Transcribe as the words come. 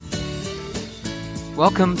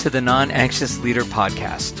Welcome to the Non-Anxious Leader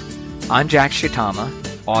Podcast. I'm Jack Shitama,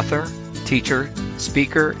 author, teacher,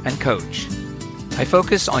 speaker, and coach. I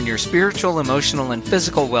focus on your spiritual, emotional, and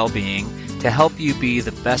physical well-being to help you be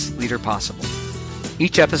the best leader possible.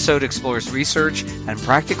 Each episode explores research and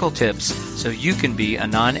practical tips so you can be a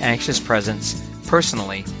non-anxious presence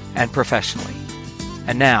personally and professionally.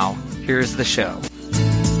 And now, here's the show.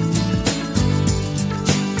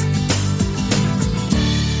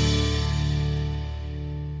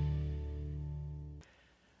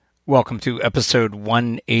 Welcome to episode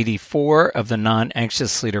 184 of the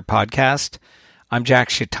Non-Anxious Leader Podcast. I'm Jack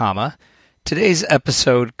Shitama. Today's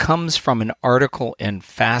episode comes from an article in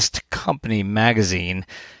Fast Company magazine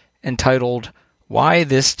entitled, Why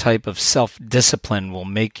This Type of Self-Discipline Will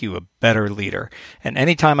Make You a Better Leader. And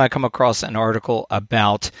anytime I come across an article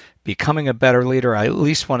about becoming a better leader, I at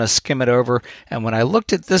least want to skim it over. And when I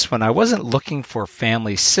looked at this one, I wasn't looking for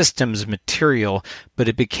family systems material, but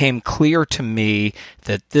it became clear to me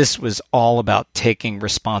that this was all about taking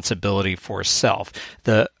responsibility for self.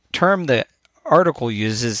 The term the article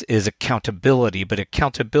uses is accountability, but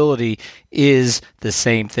accountability is the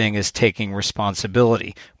same thing as taking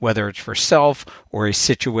responsibility, whether it's for self or a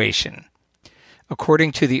situation.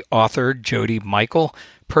 According to the author, Jody Michael,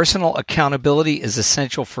 personal accountability is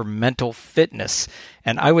essential for mental fitness,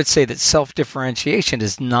 and I would say that self-differentiation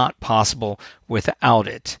is not possible without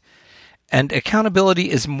it. And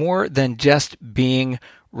accountability is more than just being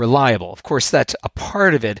reliable. Of course, that's a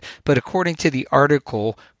part of it, but according to the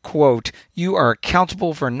article, quote, you are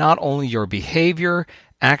accountable for not only your behavior,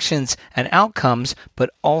 actions, and outcomes, but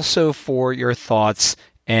also for your thoughts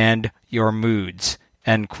and your moods,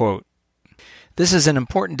 end quote. This is an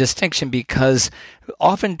important distinction because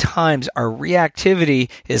oftentimes our reactivity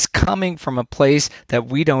is coming from a place that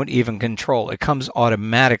we don't even control. It comes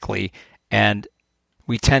automatically, and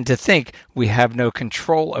we tend to think we have no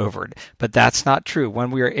control over it, but that's not true. When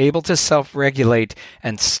we are able to self-regulate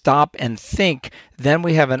and stop and think, then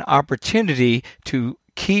we have an opportunity to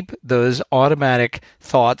keep those automatic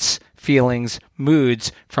thoughts, feelings,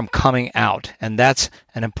 moods from coming out, and that's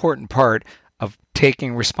an important part of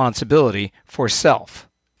taking responsibility for self.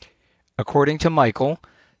 According to Michael,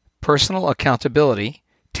 personal accountability,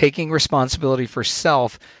 taking responsibility for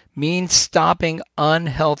self, means stopping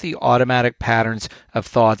unhealthy automatic patterns of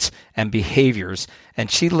thoughts and behaviors,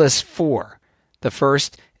 and she lists 4. The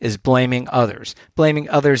first is blaming others. Blaming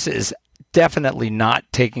others is definitely not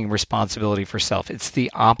taking responsibility for self. It's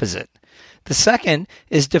the opposite. The second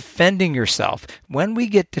is defending yourself. When we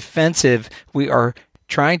get defensive, we are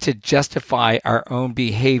trying to justify our own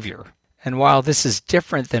behavior. And while this is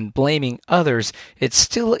different than blaming others, it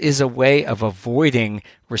still is a way of avoiding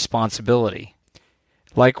responsibility.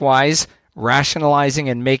 Likewise, rationalizing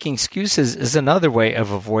and making excuses is another way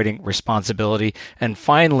of avoiding responsibility. And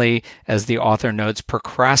finally, as the author notes,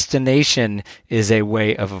 procrastination is a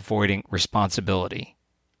way of avoiding responsibility.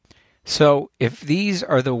 So if these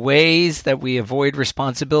are the ways that we avoid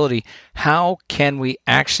responsibility, how can we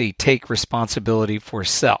actually take responsibility for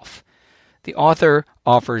self? The author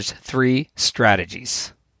offers 3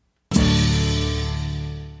 strategies.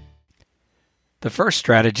 The first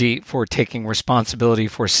strategy for taking responsibility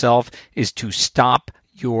for self is to stop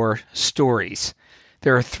your stories.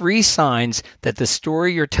 There are 3 signs that the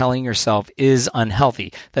story you're telling yourself is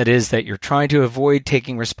unhealthy. That is, that you're trying to avoid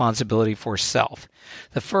taking responsibility for self.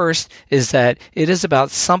 The first is that it is about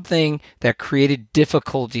something that created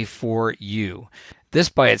difficulty for you. This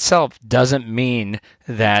by itself doesn't mean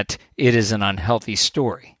that it is an unhealthy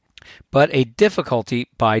story. But a difficulty,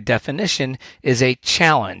 by definition, is a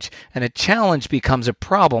challenge, and a challenge becomes a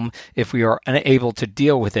problem if we are unable to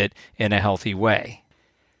deal with it in a healthy way.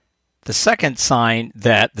 The second sign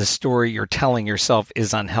that the story you're telling yourself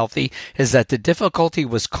is unhealthy is that the difficulty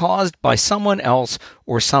was caused by someone else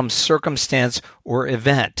or some circumstance or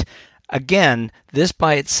event. Again, this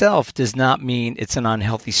by itself does not mean it's an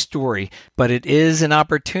unhealthy story, but it is an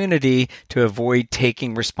opportunity to avoid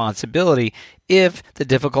taking responsibility if the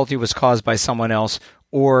difficulty was caused by someone else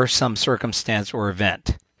or some circumstance or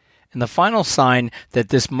event. And the final sign that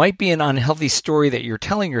this might be an unhealthy story that you're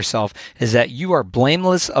telling yourself is that you are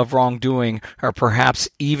blameless of wrongdoing or perhaps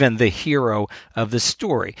even the hero of the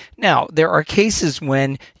story. Now, there are cases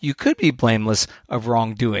when you could be blameless of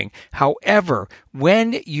wrongdoing. However,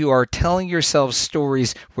 when you are telling yourself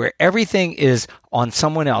stories where everything is on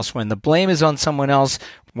someone else, when the blame is on someone else,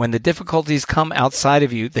 when the difficulties come outside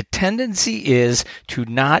of you, the tendency is to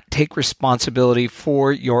not take responsibility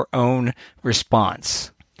for your own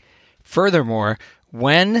response. Furthermore,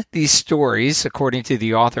 When these stories, according to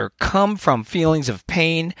the author, come from feelings of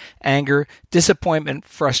pain, anger, disappointment,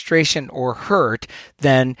 frustration, or hurt,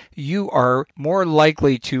 then you are more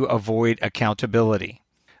likely to avoid accountability.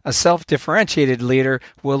 A self-differentiated leader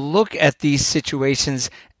will look at these situations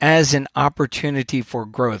as an opportunity for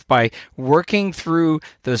growth. By working through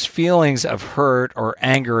those feelings of hurt or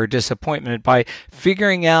anger or disappointment, by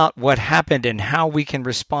figuring out what happened and how we can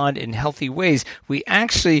respond in healthy ways, we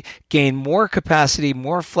actually gain more capacity,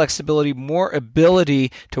 more flexibility, more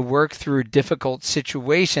ability to work through difficult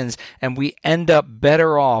situations, and we end up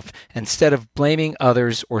better off instead of blaming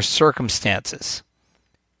others or circumstances.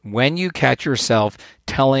 When you catch yourself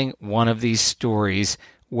telling one of these stories,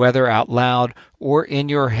 whether out loud or in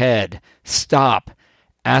your head, stop.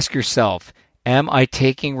 Ask yourself, am I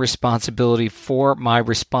taking responsibility for my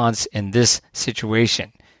response in this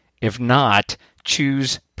situation? If not,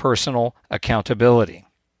 choose personal accountability.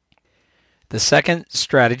 The second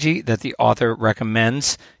strategy that the author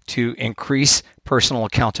recommends to increase personal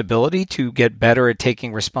accountability, to get better at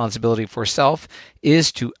taking responsibility for self,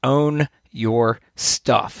 is to own your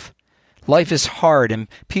stuff. Life is hard and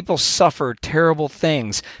people suffer terrible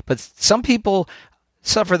things, but some people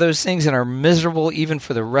suffer those things and are miserable even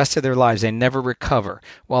for the rest of their lives. They never recover,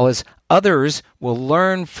 while as others will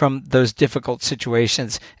learn from those difficult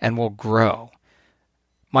situations and will grow.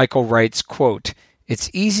 Michael writes, quote, "It's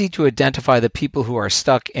easy to identify the people who are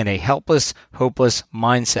stuck in a helpless, hopeless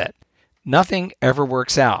mindset. Nothing ever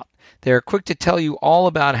works out. They are quick to tell you all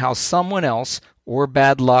about how someone else, or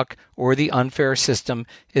bad luck, or the unfair system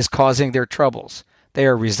is causing their troubles. They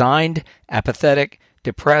are resigned, apathetic,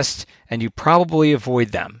 depressed, and you probably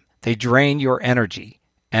avoid them. They drain your energy."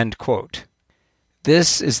 End quote.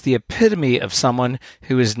 This is the epitome of someone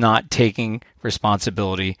who is not taking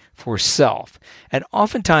responsibility for self. And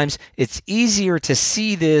oftentimes, it's easier to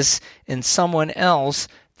see this in someone else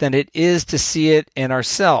than it is to see it in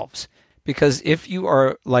ourselves. Because if you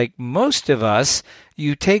are like most of us,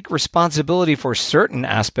 you take responsibility for certain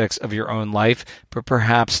aspects of your own life, but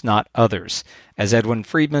perhaps not others. As Edwin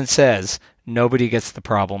Friedman says, nobody gets the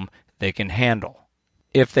problem they can handle.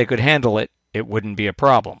 If they could handle it, it wouldn't be a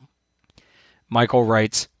problem. Michael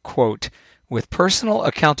writes, quote, "With personal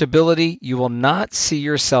accountability, you will not see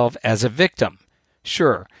yourself as a victim.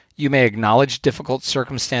 Sure, you may acknowledge difficult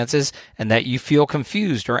circumstances and that you feel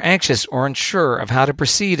confused or anxious or unsure of how to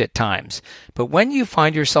proceed at times. But when you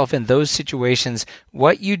find yourself in those situations,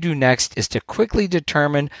 what you do next is to quickly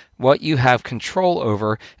determine what you have control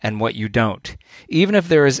over and what you don't. Even if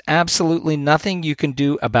there is absolutely nothing you can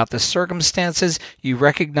do about the circumstances, you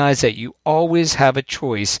recognize that you always have a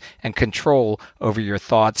choice and control over your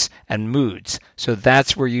thoughts and moods. So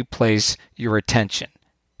that's where you place your attention."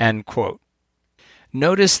 End quote.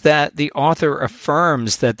 Notice that the author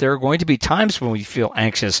affirms that there are going to be times when we feel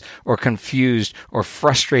anxious or confused or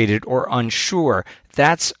frustrated or unsure.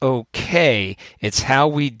 That's okay. It's how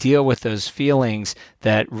we deal with those feelings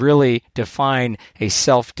that really define a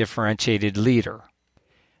self-differentiated leader.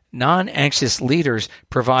 Non-anxious leaders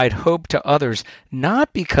provide hope to others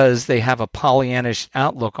not because they have a Pollyannish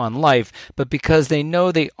outlook on life, but because they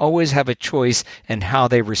know they always have a choice in how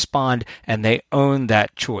they respond and they own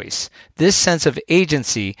that choice. This sense of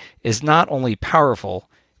agency is not only powerful,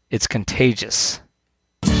 it's contagious.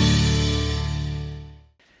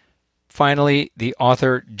 Finally, the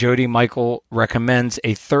author Jody Michael recommends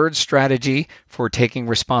a third strategy for taking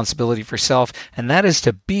responsibility for self, and that is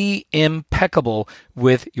to be impeccable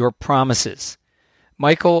with your promises.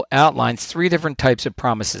 Michael outlines 3 different types of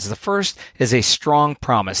promises. The first is a strong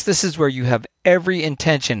promise. This is where you have every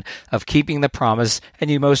intention of keeping the promise,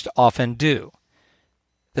 and you most often do.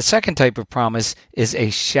 The second type of promise is a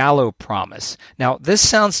shallow promise. Now, this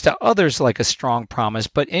sounds to others like a strong promise,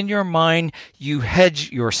 but in your mind, you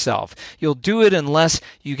hedge yourself. You'll do it unless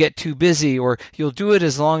you get too busy, or you'll do it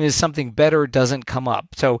as long as something better doesn't come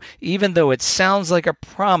up. So even though it sounds like a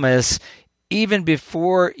promise, even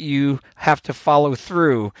before you have to follow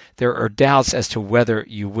through, there are doubts as to whether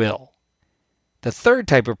you will. The third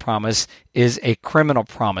type of promise is a criminal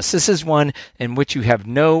promise. This is one in which you have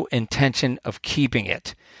no intention of keeping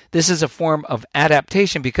it. This is a form of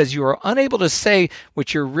adaptation because you are unable to say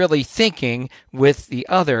what you're really thinking with the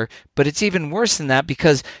other, but it's even worse than that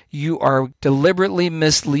because you are deliberately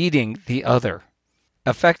misleading the other.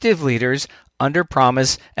 Effective leaders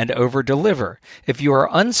underpromise and overdeliver. If you are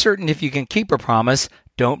uncertain if you can keep a promise,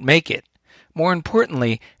 don't make it. More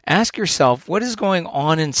importantly, ask yourself what is going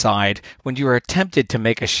on inside when you are tempted to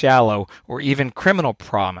make a shallow or even criminal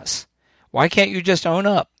promise. Why can't you just own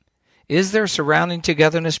up? Is there surrounding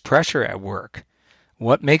togetherness pressure at work?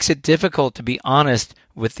 What makes it difficult to be honest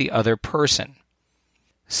with the other person?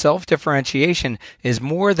 Self-differentiation is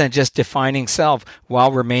more than just defining self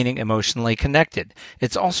while remaining emotionally connected.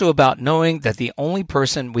 It's also about knowing that the only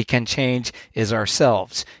person we can change is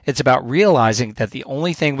ourselves. It's about realizing that the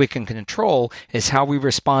only thing we can control is how we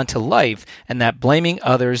respond to life, and that blaming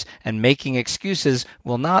others and making excuses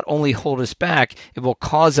will not only hold us back, it will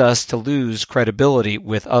cause us to lose credibility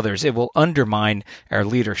with others. It will undermine our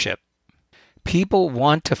leadership. People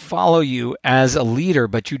want to follow you as a leader,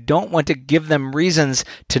 but you don't want to give them reasons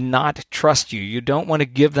to not trust you. You don't want to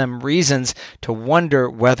give them reasons to wonder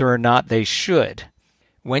whether or not they should.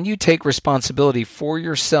 When you take responsibility for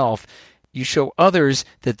yourself, you show others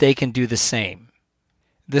that they can do the same.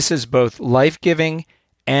 This is both life-giving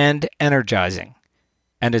and energizing,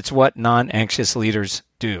 and it's what non-anxious leaders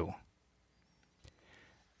do.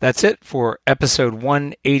 That's it for episode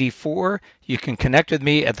 184. You can connect with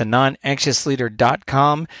me at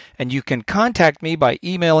thenonanxiousleader.com, and you can contact me by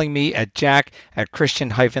emailing me at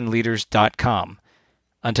jack@christian-leaders.com.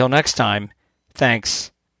 Until next time, thanks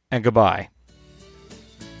and goodbye.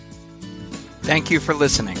 Thank you for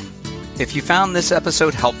listening. If you found this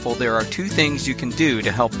episode helpful, there are 2 things you can do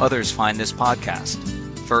to help others find this podcast.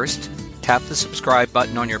 First, tap the subscribe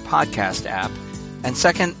button on your podcast app, and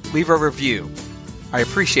second, leave a review. I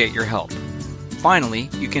appreciate your help. Finally,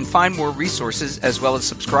 you can find more resources as well as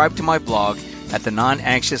subscribe to my blog at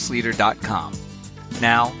thenonanxiousleader.com.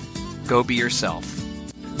 Now, go be yourself.